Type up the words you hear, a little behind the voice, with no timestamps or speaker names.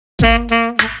We are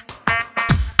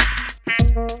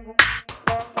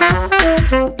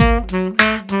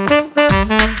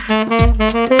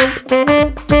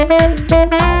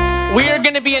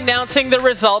going to be announcing the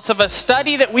results of a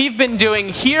study that we've been doing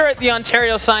here at the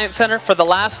Ontario Science Centre for the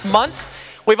last month.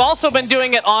 We've also been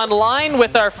doing it online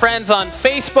with our friends on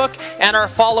Facebook and our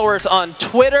followers on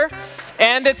Twitter.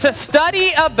 And it's a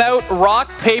study about rock,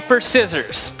 paper,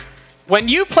 scissors. When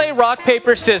you play rock,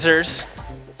 paper, scissors,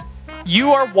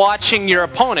 you are watching your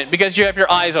opponent because you have your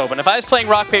eyes open. If I was playing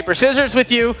rock, paper, scissors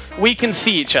with you, we can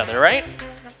see each other, right?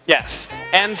 Yes.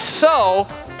 And so,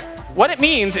 what it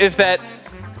means is that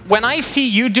when I see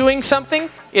you doing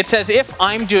something, it's as if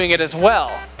I'm doing it as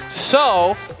well.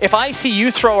 So, if I see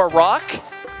you throw a rock,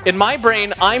 in my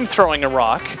brain, I'm throwing a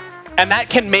rock, and that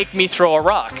can make me throw a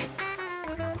rock.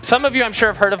 Some of you, I'm sure,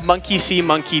 have heard of monkey see,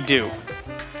 monkey do.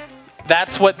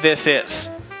 That's what this is.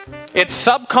 It's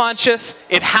subconscious,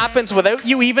 it happens without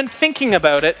you even thinking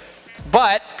about it,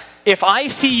 but if I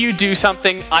see you do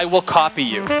something, I will copy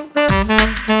you.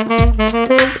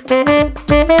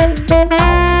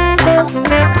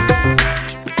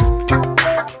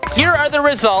 Here are the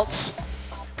results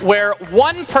where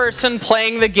one person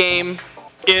playing the game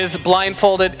is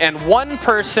blindfolded and one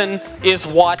person is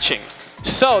watching.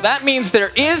 So that means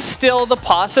there is still the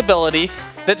possibility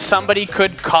that somebody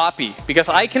could copy because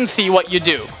I can see what you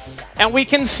do. And we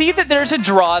can see that there's a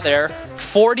draw there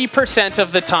 40%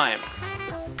 of the time.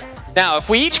 Now, if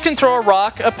we each can throw a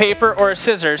rock, a paper, or a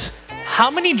scissors,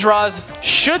 how many draws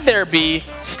should there be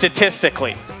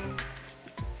statistically?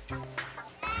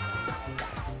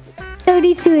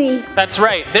 33. That's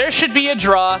right. There should be a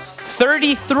draw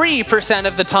 33%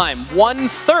 of the time,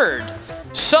 1/3.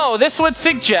 So this would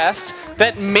suggest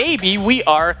that maybe we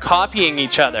are copying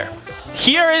each other.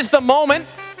 Here is the moment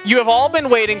you have all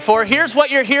been waiting for. Here's what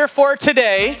you're here for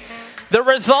today. The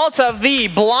results of the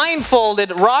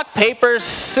blindfolded rock, paper,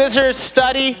 scissors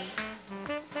study.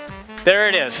 There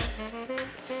it is.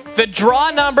 The draw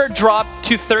number dropped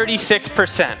to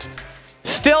 36%.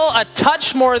 Still a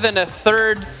touch more than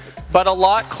 1/3, but a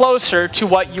lot closer to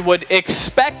what you would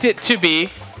expect it to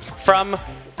be from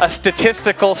a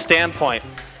statistical standpoint.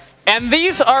 And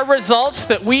these are results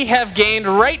that we have gained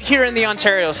right here in the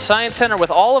Ontario Science Centre with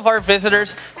all of our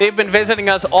visitors. They've been visiting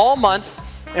us all month,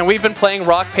 and we've been playing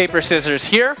rock, paper, scissors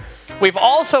here. We've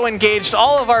also engaged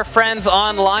all of our friends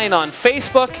online on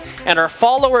Facebook and our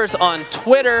followers on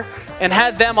Twitter and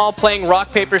had them all playing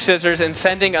rock, paper, scissors and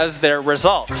sending us their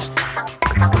results.